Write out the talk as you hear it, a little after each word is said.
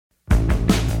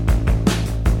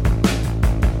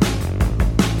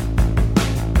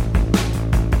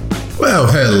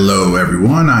Hello,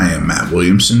 everyone. I am Matt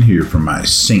Williamson here from my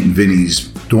St. Vinny's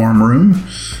dorm room.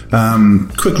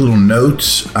 Quick little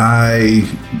note.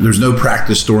 There's no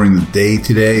practice during the day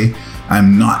today.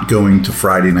 I'm not going to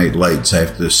Friday Night Lights. I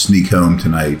have to sneak home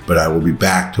tonight, but I will be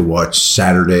back to watch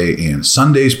Saturday and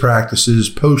Sunday's practices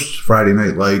post Friday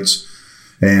Night Lights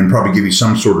and probably give you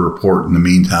some sort of report in the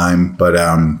meantime. But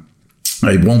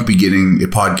I won't be getting a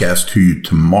podcast to you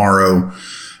tomorrow.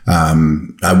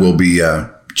 I will be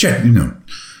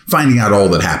finding out all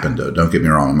that happened, though. Don't get me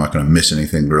wrong. I'm not going to miss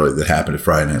anything really that happened at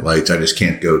Friday Night Lights. I just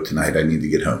can't go tonight. I need to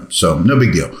get home. So no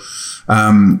big deal.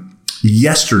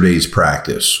 Yesterday's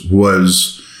practice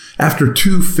was after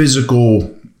two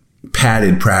physical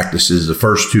padded practices, the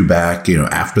first two back,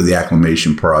 after the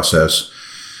acclimation process.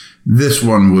 This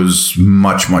one was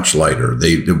much, much lighter.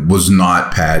 It was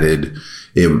not padded.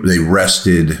 They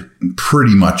rested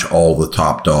pretty much all the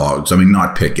top dogs. I mean,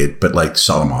 not Pickett, but like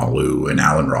Salamalu and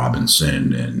Allen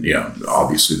Robinson and,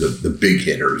 obviously the big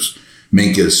hitters.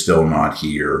 Minka is still not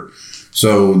here.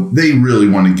 So they really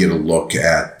want to get a look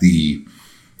at the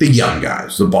young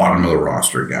guys, the bottom of the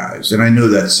roster guys. And I know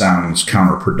that sounds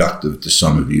counterproductive to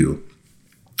some of you,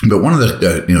 but one of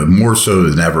the, more so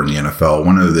than ever in the NFL,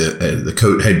 one of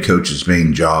the head coach's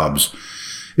main jobs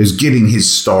is getting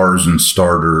his stars and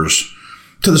starters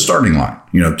to the starting line,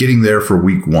 getting there for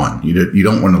week one. You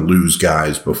don't want to lose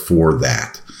guys before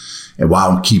that, and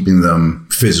while keeping them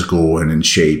physical and in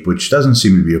shape, which doesn't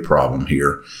seem to be a problem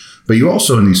here. But you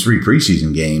also, in these three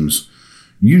preseason games,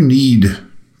 you need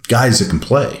guys that can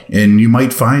play, and you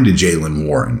might find a Jaylen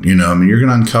Warren. You're going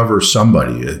to uncover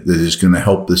somebody that is going to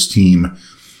help this team,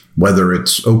 whether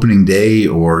it's opening day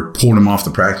or pulling them off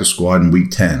the practice squad in week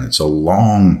 10. It's a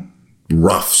long,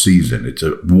 rough season. It's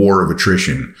a war of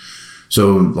attrition.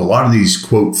 So a lot of these,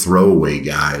 quote, throwaway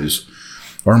guys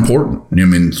are important. I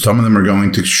mean, some of them are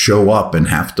going to show up and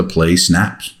have to play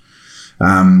snaps.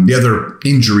 The other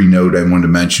injury note I wanted to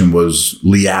mention was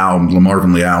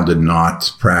Marvin Leal did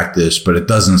not practice, but it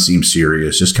doesn't seem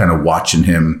serious. Just kind of watching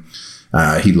him,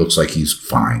 he looks like he's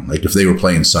fine. Like if they were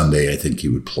playing Sunday, I think he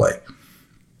would play.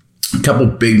 A couple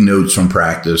big notes from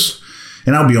practice.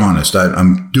 And I'll be honest,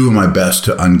 I'm doing my best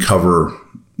to uncover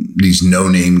these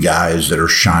no-name guys that are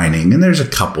shining. And there's a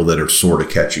couple that are sort of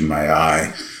catching my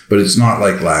eye. But it's not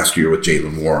like last year with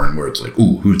Jaylen Warren where it's like,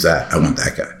 ooh, who's that? I want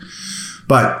that guy.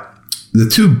 But the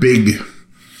two big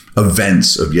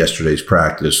events of yesterday's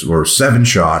practice were 7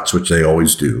 shots, which they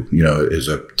always do, is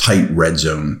a tight red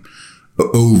zone,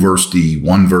 O versus D,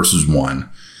 1 versus 1.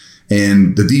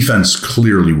 And the defense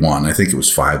clearly won. I think it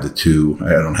was 5-2.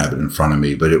 I don't have it in front of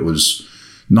me, but it was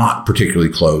not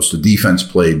particularly close. The defense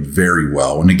played very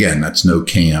well. And again, that's no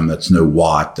Cam, that's no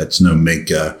Watt, that's no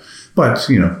Minka. But,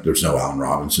 there's no Allen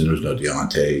Robinson, there's no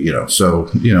Deontay, So,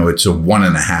 it's a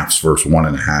 1.5 versus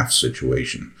 1.5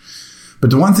 situation. But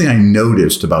the one thing I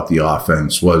noticed about the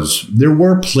offense was there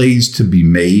were plays to be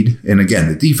made. And again,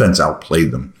 the defense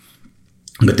outplayed them.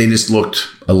 But they just looked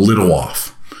a little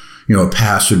off. A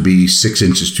pass would be 6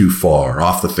 inches too far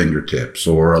off the fingertips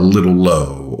or a little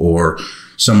low, or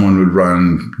someone would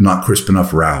run not crisp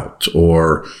enough route,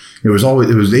 or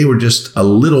they were just a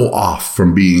little off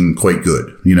from being quite good.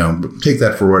 Take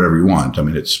that for whatever you want. I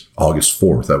mean, it's August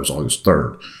 4th. That was August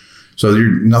 3rd. So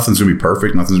nothing's going to be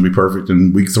perfect. Nothing's going to be perfect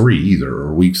in week 3 either,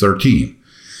 or week 13.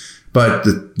 But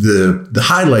the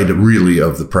highlight really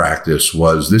of the practice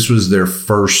was this was their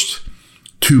first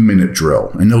 2-minute drill.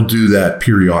 And they'll do that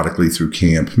periodically through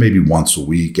camp, maybe once a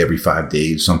week, every 5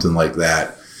 days, something like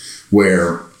that,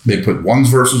 where they put ones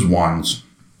versus ones.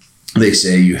 They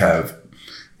say you have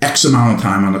X amount of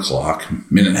time on the clock,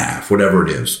 minute and a half, whatever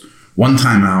it is, 1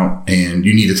 timeout, and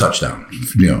you need a touchdown.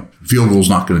 Field goal's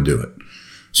not going to do it.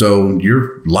 So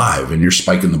you're live and you're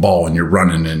spiking the ball and you're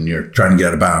running and you're trying to get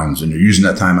out of bounds and you're using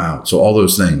that timeout. So all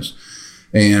those things.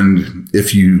 And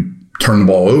if you turn the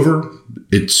ball over,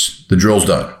 the drill's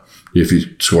done. If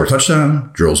you score a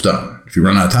touchdown, drill's done. If you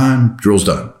run out of time, drill's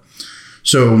done.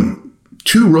 So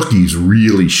 2 rookies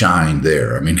really shined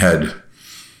there. I mean, had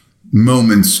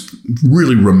moments,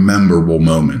 really memorable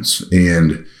moments.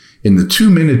 And in the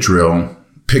 2-minute drill,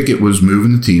 Pickett was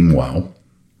moving the team well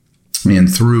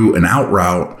and threw an out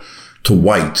route to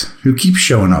White, who keeps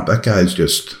showing up. That guy's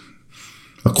just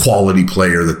a quality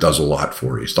player that does a lot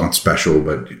for you. He's not special,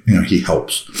 but he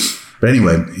helps. But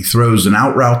anyway, he throws an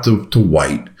out route to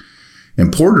White,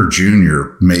 and Porter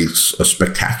Jr. makes a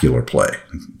spectacular play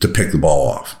to pick the ball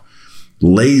off.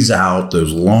 Lays out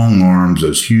those long arms,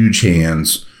 those huge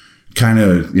hands, kind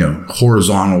of,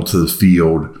 horizontal to the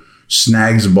field,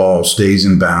 snags the ball, stays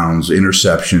in bounds,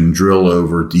 interception, drill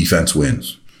over, defense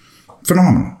wins.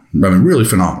 Phenomenal. I mean, really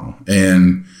phenomenal.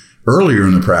 And Earlier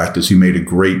in the practice, he made a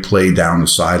great play down the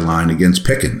sideline against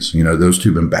Pickens. Those two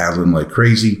have been battling like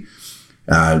crazy.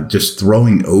 Just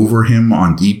throwing over him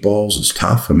on deep balls is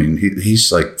tough. I mean,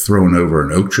 he's like throwing over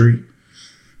an oak tree.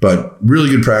 But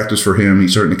really good practice for him.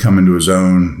 He's starting to come into his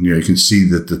own. You can see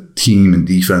that the team and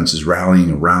defense is rallying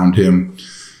around him.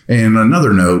 And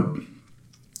another note,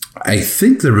 I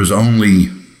think there was only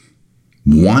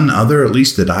one other, at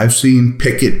least that I've seen,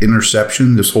 Pickett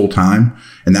interception this whole time,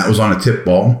 and that was on a tip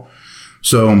ball.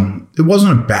 So it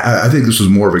wasn't a bad, I think this was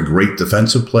more of a great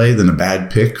defensive play than a bad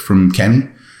pick from Kenny.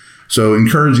 So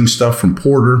encouraging stuff from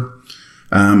Porter.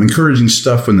 Encouraging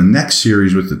stuff in the next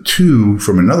series with the two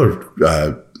from another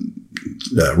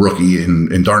rookie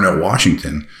in Darnell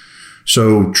Washington.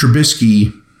 So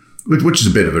Trubisky, which is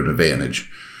a bit of an advantage.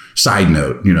 Side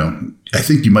note, I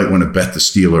think you might want to bet the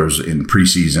Steelers in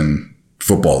preseason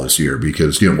football this year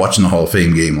because, watching the Hall of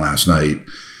Fame game last night,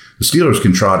 the Steelers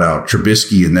can trot out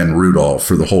Trubisky and then Rudolph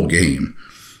for the whole game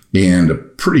and a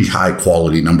pretty high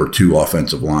quality number 2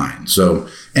 offensive line. So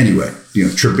anyway,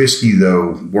 Trubisky,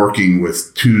 though, working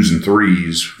with 2s and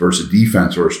 3s versus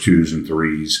defense versus 2s and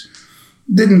 3s,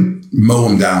 didn't mow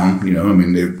him down.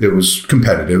 It was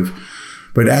competitive.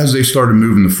 But as they started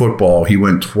moving the football, he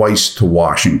went twice to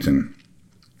Washington.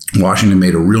 Washington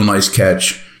made a real nice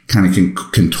catch, kind of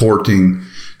contorting,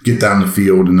 get down the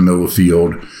field in the middle of the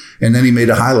field. And then he made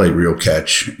a highlight reel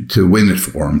catch to win it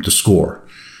for him, to score.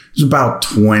 It was about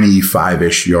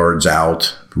 25-ish yards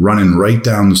out, running right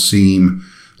down the seam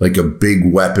like a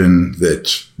big weapon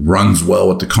that runs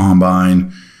well at the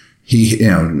combine.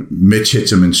 Mitch hits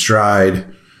him in stride,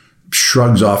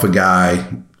 shrugs off a guy,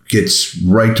 gets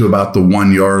right to about the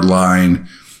 1 yard line,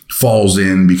 falls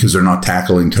in because they're not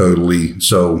tackling totally.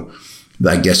 So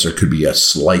I guess there could be a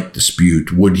slight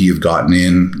dispute. Would he have gotten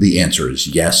in? The answer is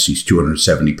yes. He's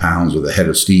 270 pounds with a head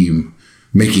of steam,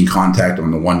 making contact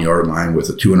on the 1 yard line with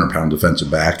a 200-pound defensive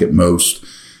back at most.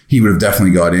 He would have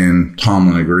definitely got in.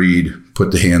 Tomlin agreed,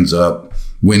 put the hands up,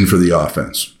 win for the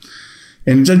offense.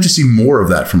 And I'd like to see more of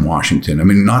that from Washington. I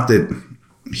mean, not that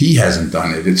he hasn't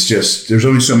done it. It's just there's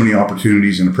only so many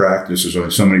opportunities in a practice. There's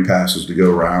only so many passes to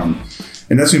go around.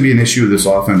 And that's going to be an issue with this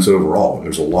offense overall.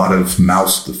 There's a lot of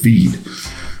mouths to feed.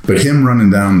 But him running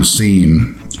down the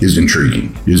seam is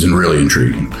intriguing, really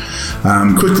intriguing.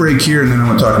 Quick break here, and then I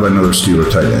want to talk about another Steeler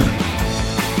tight end.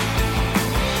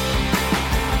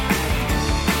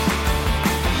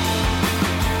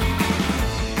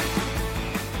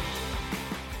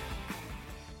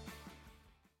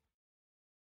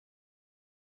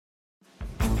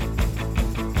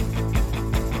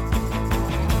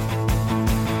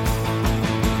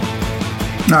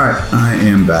 All right, I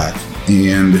am back,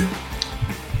 and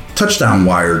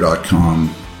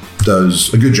TouchdownWire.com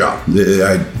does a good job.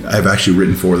 I've actually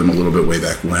written for them a little bit way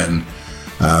back when.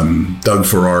 Doug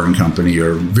Farrar and company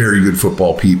are very good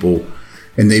football people,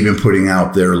 and they've been putting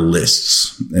out their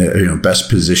lists, best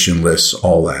position lists,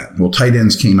 all that. Well, tight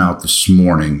ends came out this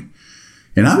morning,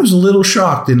 and I was a little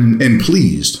shocked and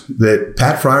pleased that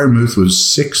Pat Freiermuth was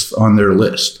 6th on their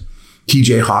list.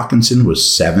 TJ Hawkinson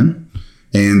was 7.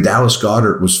 And Dallas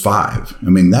Goedert was 5. I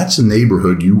mean, that's a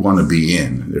neighborhood you want to be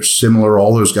in. They're similar.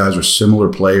 All those guys are similar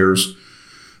players.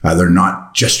 They're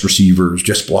not just receivers,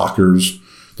 just blockers.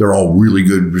 They're all really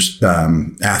good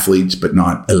athletes, but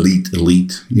not elite.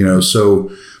 So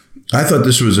I thought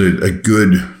this was a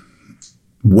good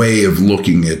way of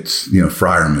looking at,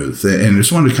 Freiermuth. And I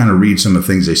just wanted to kind of read some of the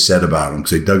things they said about him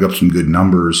because they dug up some good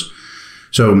numbers.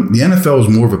 So the NFL is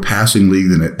more of a passing league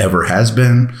than it ever has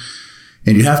been.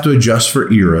 And you have to adjust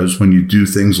for eras when you do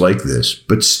things like this.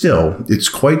 But still, it's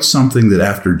quite something that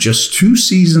after just 2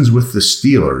 seasons with the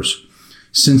Steelers,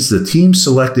 since the team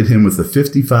selected him with the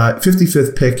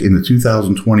 55th pick in the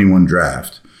 2021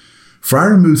 draft,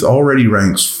 Freiermuth already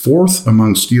ranks 4th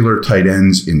among Steeler tight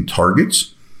ends in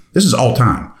targets. This is all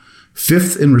time.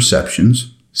 5th in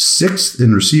receptions, 6th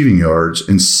in receiving yards,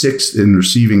 and 6th in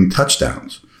receiving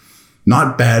touchdowns.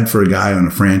 Not bad for a guy on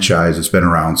a franchise that's been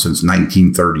around since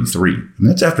 1933. And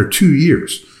that's after 2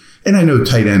 years. And I know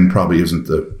tight end probably isn't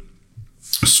the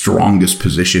strongest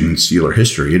position in Steeler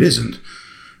history. It isn't.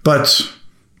 But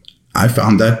I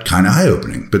found that kind of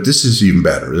eye-opening. But this is even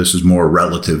better. This is more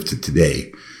relative to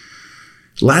today.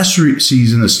 Last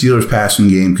season, the Steelers' passing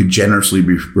game could generously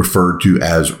be referred to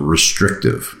as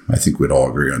restrictive. I think we'd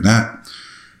all agree on that.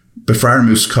 But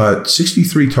Freiermuth caught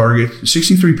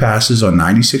 63 passes on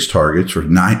 96 targets for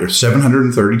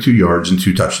 732 yards and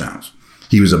 2 touchdowns.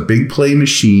 He was a big play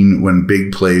machine when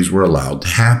big plays were allowed to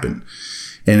happen.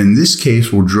 And in this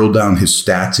case, we'll drill down his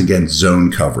stats against zone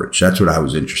coverage. That's what I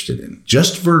was interested in.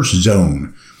 Just versus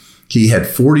zone, he had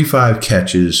 45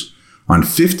 catches on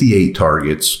 58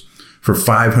 targets for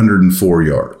 504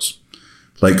 yards.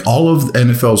 Like all of the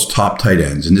NFL's top tight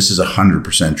ends, and this is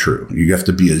 100% true, you have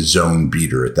to be a zone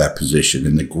beater at that position,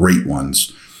 and the great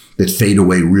ones that fade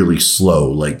away really slow,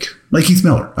 like Heath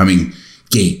Miller. I mean,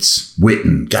 Gates,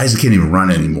 Witten, guys that can't even run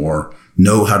anymore,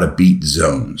 know how to beat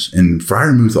zones, and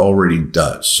Freiermuth already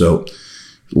does. So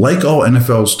like all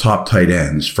NFL's top tight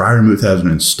ends, Freiermuth has an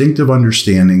instinctive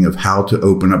understanding of how to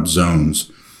open up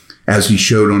zones, as he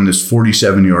showed on this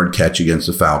 47-yard catch against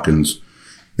the Falcons,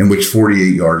 in which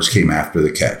 48 yards came after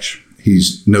the catch.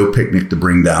 He's no picnic to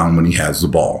bring down when he has the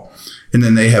ball. And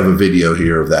then they have a video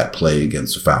here of that play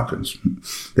against the Falcons.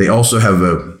 They also have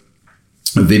a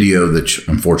video that,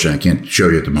 unfortunately, I can't show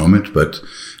you at the moment, but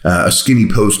a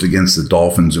skinny post against the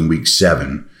Dolphins in week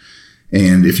 7.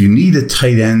 And if you need a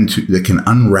tight end that can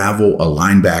unravel a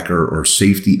linebacker or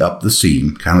safety up the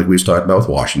seam, kind of like we just talked about with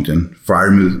Washington,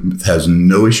 Freiermuth has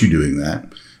no issue doing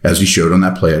that, as he showed on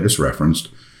that play I just referenced.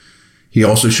 He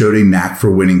also showed a knack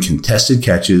for winning contested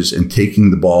catches and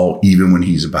taking the ball even when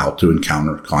he's about to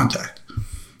encounter contact.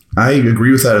 I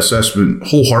agree with that assessment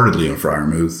wholeheartedly on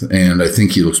Freiermuth, and I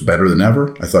think he looks better than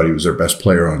ever. I thought he was their best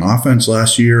player on offense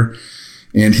last year,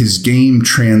 and his game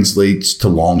translates to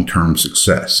long-term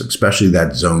success, especially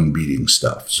that zone-beating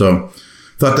stuff. So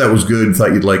thought that was good.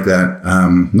 Thought you'd like that.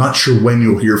 Not sure when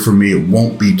you'll hear from me. It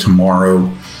won't be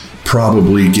tomorrow.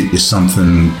 Probably get you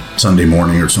something Sunday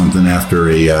morning or something after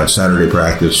a Saturday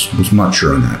practice. Was not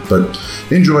sure on that. But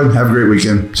enjoy. Have a great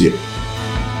weekend. See you.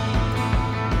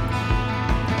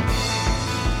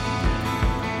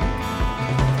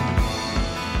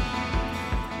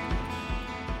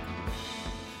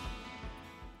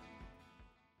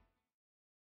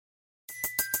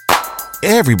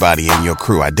 Everybody in your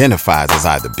crew identifies as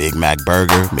either Big Mac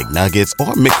Burger, McNuggets,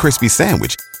 or McCrispy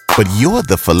Sandwich. But you're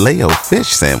the Filet-O-Fish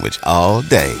Sandwich all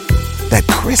day. That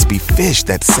crispy fish,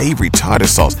 that savory tartar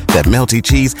sauce, that melty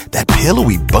cheese, that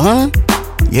pillowy bun.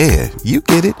 Yeah, you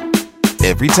get it.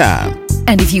 Every time.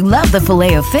 And if you love the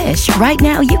Filet-O-Fish, right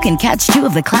now you can catch 2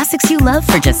 of the classics you love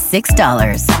for just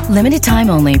 $6. Limited time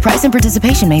only. Price and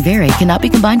participation may vary. Cannot be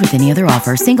combined with any other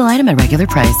offer. Single item at regular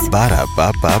price.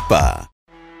 Ba-da-ba-ba-ba.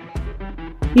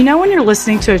 You know when you're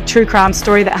listening to a true crime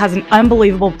story that has an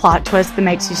unbelievable plot twist that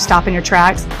makes you stop in your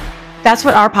tracks? That's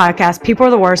what our podcast, People Are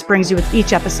the Worst, brings you with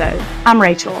each episode. I'm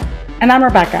Rachel. And I'm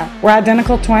Rebecca. We're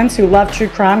identical twins who love true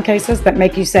crime cases that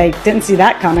make you say, didn't see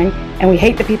that coming, and we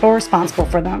hate the people responsible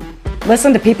for them.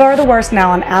 Listen to People Are the Worst now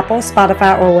on Apple,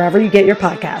 Spotify, or wherever you get your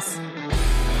podcasts.